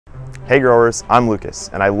Hey growers, I'm Lucas,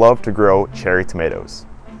 and I love to grow cherry tomatoes.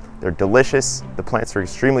 They're delicious, the plants are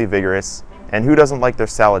extremely vigorous, and who doesn't like their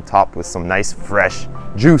salad topped with some nice, fresh,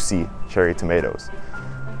 juicy cherry tomatoes?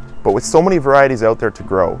 But with so many varieties out there to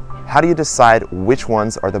grow, how do you decide which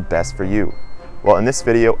ones are the best for you? Well, in this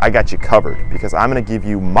video, I got you covered because I'm gonna give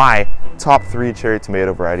you my top 3 cherry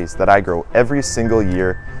tomato varieties that I grow every single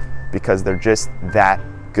year because they're just that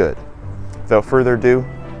good. Without further ado,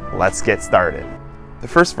 let's get started. The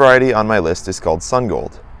first variety on my list is called Sun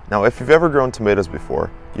Gold. Now, if you've ever grown tomatoes before,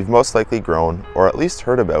 you've most likely grown or at least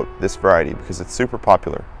heard about this variety because it's super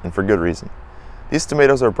popular and for good reason. These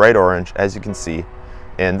tomatoes are bright orange, as you can see,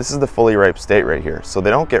 and this is the fully ripe state right here. So they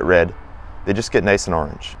don't get red, they just get nice and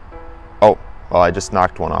orange. Oh, well, I just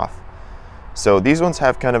knocked one off. So these ones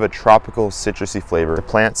have kind of a tropical citrusy flavor. The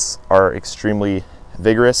plants are extremely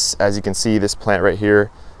vigorous. As you can see, this plant right here,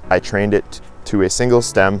 I trained it to a single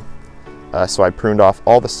stem. So I pruned off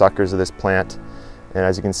all the suckers of this plant, and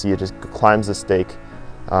as you can see, it just climbs the stake.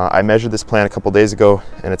 I measured this plant a couple days ago,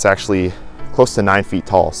 and it's actually close to 9 feet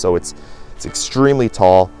tall. So it's extremely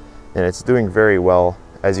tall, and it's doing very well.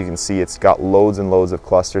 As you can see, it's got loads and loads of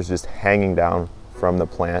clusters just hanging down from the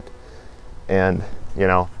plant. And, you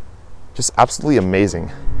know, just absolutely amazing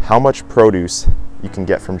how much produce you can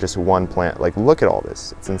get from just one plant. Like, look at all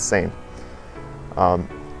this, it's insane.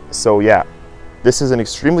 So yeah, this is an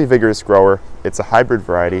extremely vigorous grower. It's a hybrid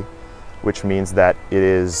variety, which means that it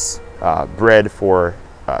is bred for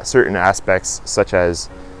certain aspects such as,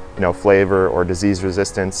 you know, flavor or disease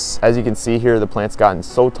resistance. As you can see here, the plant's gotten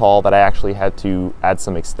so tall that I actually had to add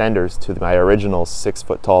some extenders to my original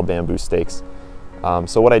 6-foot tall bamboo stakes.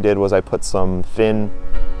 So what I did was I put some thin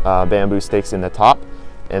bamboo stakes in the top,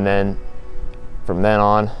 and then from then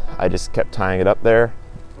on, I just kept tying it up there.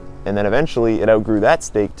 And then eventually it outgrew that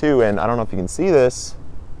stake too, and I don't know if you can see this,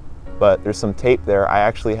 but there's some tape there. I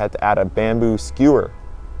actually had to add a bamboo skewer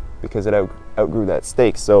because it outgrew that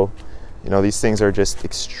stake. So, you know, these things are just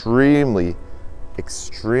extremely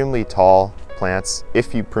tall plants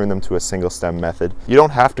if you prune them to a single stem method. You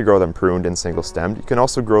don't have to grow them pruned and single stemmed. You can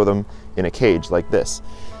also grow them in a cage like this.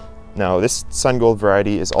 Now, this Sun Gold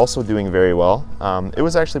variety is also doing very well. It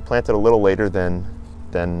was actually planted a little later than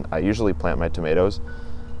I usually plant my tomatoes.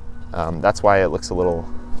 That's why it looks a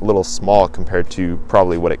little small compared to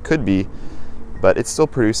probably what it could be, but it's still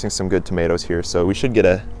producing some good tomatoes here, so we should get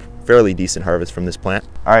a fairly decent harvest from this plant.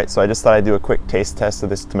 All right, so I just thought I'd do a quick taste test of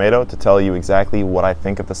this tomato to tell you exactly what I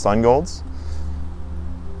think of the Sun Golds.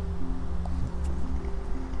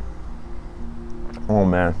 Oh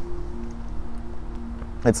man,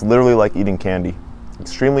 it's literally like eating candy.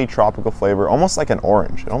 Extremely tropical flavor, almost like an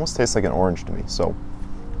orange. It almost tastes like an orange to me, so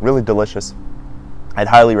really delicious. I'd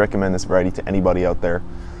highly recommend this variety to anybody out there.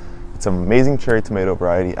 It's an amazing cherry tomato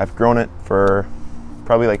variety. I've grown it for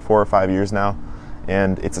probably like 4 or 5 years now,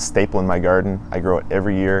 and it's a staple in my garden. I grow it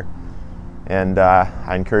every year, and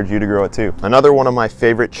I encourage you to grow it too. Another one of my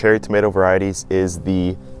favorite cherry tomato varieties is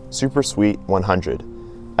the Super Sweet 100.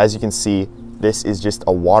 As you can see, this is just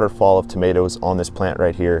a waterfall of tomatoes on this plant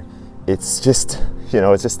right here. It's just, you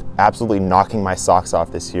know, it's just absolutely knocking my socks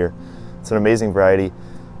off this year. It's an amazing variety.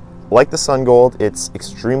 Like the Sun Gold, it's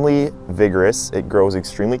extremely vigorous. It grows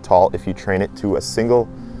extremely tall if you train it to a single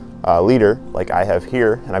leader like I have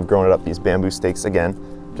here, and I've grown it up these bamboo stakes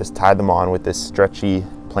again. Just tied them on with this stretchy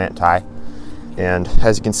plant tie. And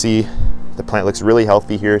as you can see, the plant looks really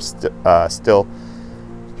healthy here still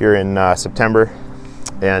here in September.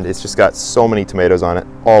 And it's just got so many tomatoes on it,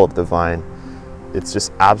 all up the vine. It's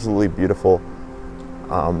just absolutely beautiful.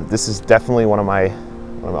 This is definitely one of my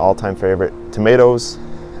all-time favorite tomatoes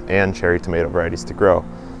and cherry tomato varieties to grow.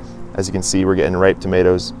 As you can see, we're getting ripe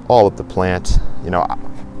tomatoes all up the plant. You know,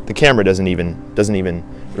 the camera doesn't even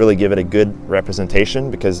really give it a good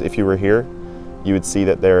representation, because if you were here, you would see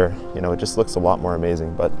that they're, you know, it just looks a lot more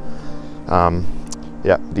amazing. But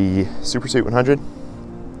yeah, the Super Sweet 100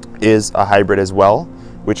 is a hybrid as well,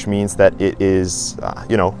 which means that it is,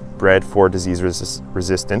 you know, bred for disease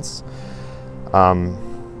resistance.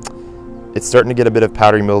 It's starting to get a bit of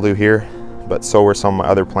powdery mildew here, but so are some of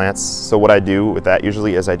my other plants. So what I do with that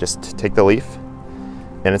usually is I just take the leaf,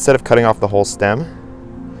 and instead of cutting off the whole stem,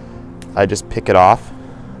 I just pick it off.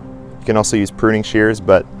 You can also use pruning shears,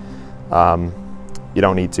 but you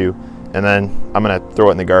don't need to. And then I'm gonna throw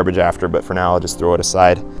it in the garbage after, but for now I'll just throw it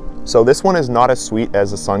aside. So this one is not as sweet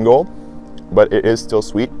as the Sun Gold, but it is still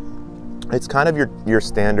sweet. It's kind of your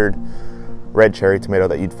standard red cherry tomato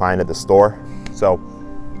that you'd find at the store. So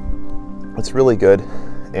it's really good,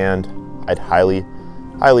 and I'd highly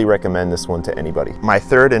recommend this one to anybody. My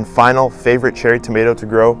third and final favorite cherry tomato to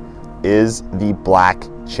grow is the black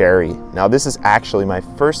Cherry. Now this is actually my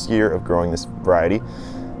first year of growing this variety,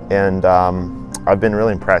 and I've been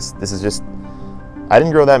really impressed. This is just, I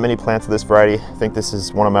didn't grow that many plants of this variety. I think this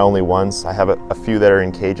is one of my only ones. I have a few that are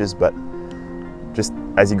in cages, but just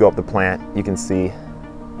as you go up the plant, you can see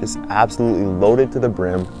just absolutely loaded to the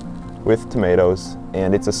brim with tomatoes,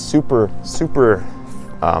 and it's a super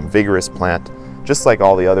vigorous plant, just like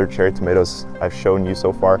all the other cherry tomatoes I've shown you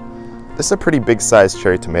so far. This is a pretty big sized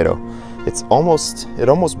cherry tomato. It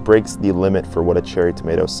almost breaks the limit for what a cherry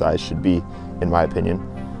tomato size should be, in my opinion,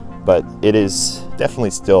 but it is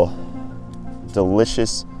definitely still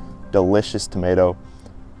delicious tomato.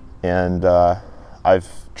 And I've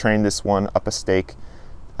trained this one up a stake.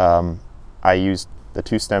 I used the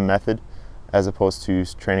 2-stem method as opposed to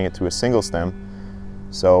training it to a single stem,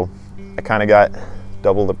 so I kind of got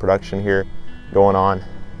double the production here going on,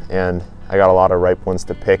 and I got a lot of ripe ones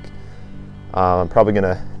to pick. I'm probably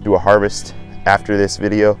gonna do a harvest after this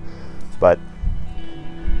video, but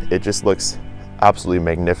it just looks absolutely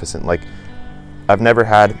magnificent. Like, I've never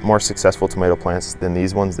had more successful tomato plants than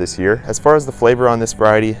these ones this year. As far as the flavor on this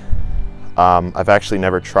variety, I've actually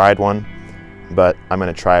never tried one, but I'm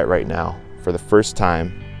gonna try it right now for the first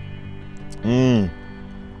time.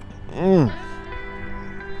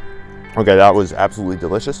 Okay, that was absolutely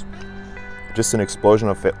delicious. Just an explosion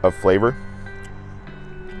of flavor,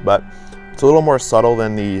 but it's a little more subtle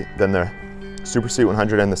than the Super Sweet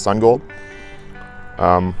 100 and the Sun Gold.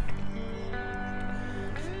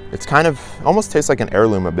 It's kind of almost tastes like an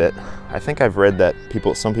heirloom a bit. I think I've read that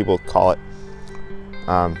some people call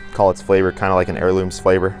its flavor kind of like an heirloom's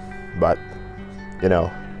flavor, but you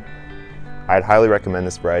know, I'd highly recommend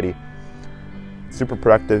this variety. Super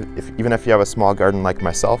productive, even if you have a small garden like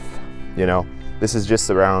myself. You know, this is just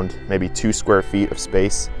around maybe 2 square feet of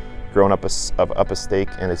space, grown up a stake,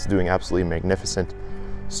 and it's doing absolutely magnificent.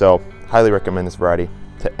 So, highly recommend this variety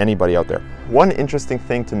to anybody out there. One interesting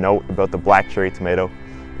thing to note about the black cherry tomato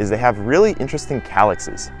is they have really interesting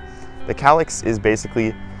calyxes. The calyx is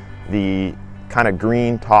basically the kind of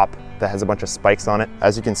green top that has a bunch of spikes on it.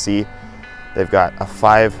 As you can see, they've got a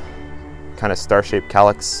 5 kind of star-shaped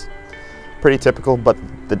calyx. Pretty typical, but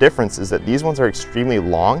the difference is that these ones are extremely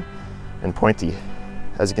long and pointy.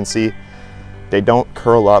 As you can see, they don't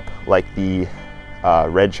curl up like the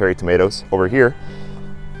red cherry tomatoes over here.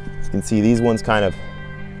 As you can see, these ones kind of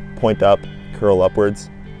point up, curl upwards,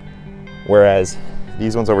 whereas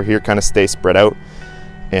these ones over here kind of stay spread out,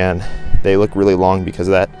 and they look really long because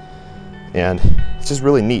of that. And it's just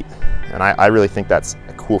really neat, and I really think that's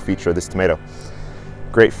a cool feature of this tomato.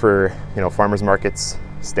 Great for, you know, farmers markets,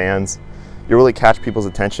 stands. You really catch people's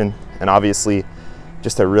attention, and obviously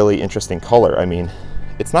just a really interesting color. I mean,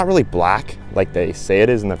 it's not really black like they say it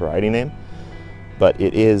is in the variety name, but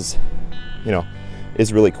it is, you know,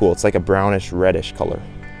 is really cool. It's like a brownish reddish color.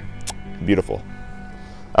 Beautiful.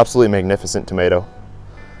 Absolutely magnificent tomato.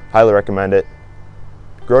 Highly recommend it.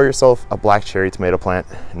 Grow yourself a black cherry tomato plant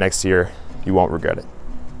next year. You won't regret it.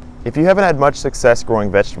 If you haven't had much success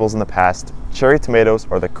growing vegetables in the past, cherry tomatoes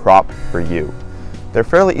are the crop for you. They're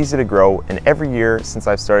fairly easy to grow, and every year since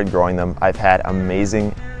I've started growing them, I've had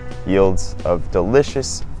amazing yields of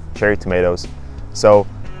delicious cherry tomatoes. So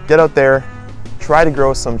get out there, try to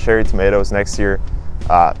grow some cherry tomatoes next year.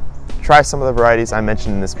 Try some of the varieties I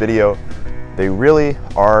mentioned in this video. They really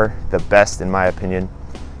are the best in my opinion.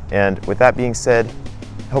 And with that being said,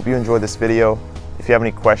 I hope you enjoyed this video. If you have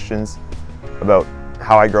any questions about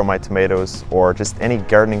how I grow my tomatoes, or just any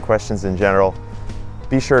gardening questions in general,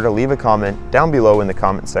 be sure to leave a comment down below in the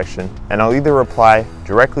comment section, and I'll either reply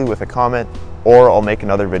directly with a comment, or I'll make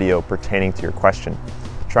another video pertaining to your question,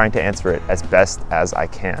 trying to answer it as best as I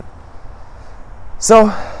can. So,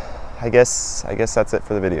 I guess that's it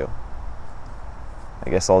for the video. I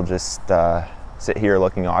guess I'll just sit here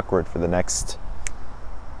looking awkward for the next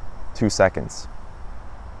 2 seconds.